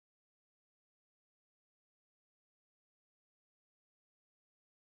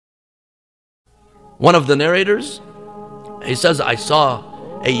One of the narrators, he says, I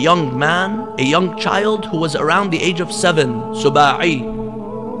saw a young man, a young child who was around the age of 7,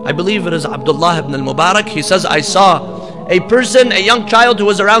 Suba'i. I believe it is Abdullah ibn al-Mubarak. He says, I saw a person, a young child who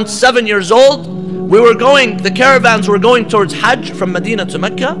was around 7 years old. We were going, the caravans were going towards Hajj from Medina to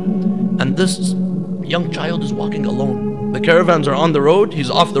Mecca, and this young child is walking alone. The caravans are on the road,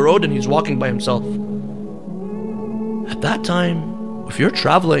 he's off the road, and he's walking by himself. At that time, if you're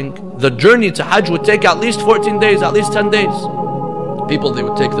traveling, the journey to Hajj would take at least 14 days, at least 10 days. People, they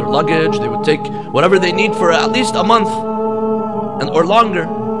would take their luggage, they would take whatever they need for at least a month or longer.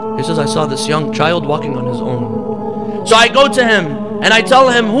 He says, I saw this young child walking on his own. So I go to him and I tell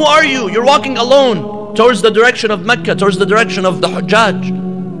him, who are you? You're walking alone towards the direction of Mecca, towards the direction of the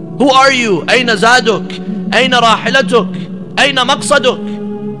Hujjaj. Who are you? Ayna zaduk? Ayna rahilatuk? Ayna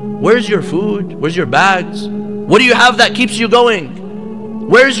maqsaduk? Where's your food? Where's your bags? What do you have that keeps you going?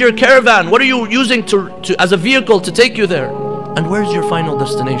 Where's your caravan? What are you using as a vehicle to take you there? And where's your final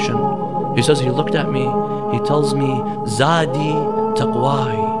destination? He says, he looked at me, he tells me, Zadi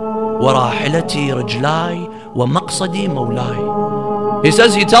taqwai, wa rahilati rajlai, wa maqsadi mawlai. He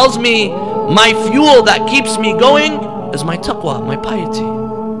says, he tells me, my fuel that keeps me going is my taqwa, my piety.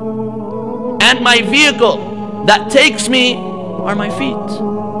 And my vehicle that takes me are my feet.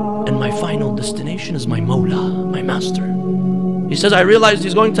 And my final destination is my Mawla, my master. He says, I realized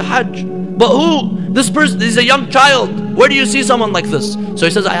he's going to Hajj. But who? This person is a young child. Where do you see someone like this? So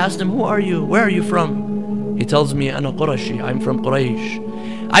he says, I asked him, who are you? Where are you from? He tells me, Ana Qurashi, I'm from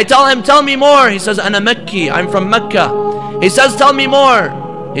Quraysh. I tell him, tell me more. He says, Ana Makki, I'm from Mecca. He says, tell me more.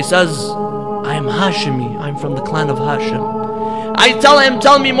 He says, I am Hashimi, I'm from the clan of Hashim. I tell him,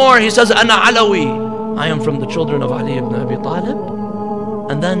 tell me more. He says, Ana Alawi, I am from the children of Ali ibn Abi Talib.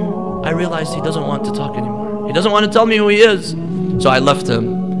 And then I realized he doesn't want to talk anymore. He doesn't want to tell me who he is. So I left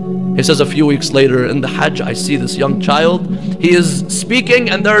him. He says, a few weeks later in the Hajj, I see this young child. He is speaking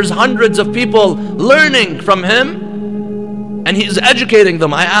and there's hundreds of people learning from him. And he's educating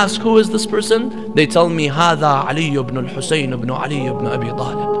them. I ask, who is this person? They tell me, هذا علي ibn al-Husayn ibn Ali ibn Abi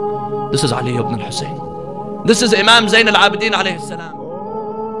Talib. This is Ali ibn al-Husayn. This is Imam Zayn al-Abidin alayhi salam.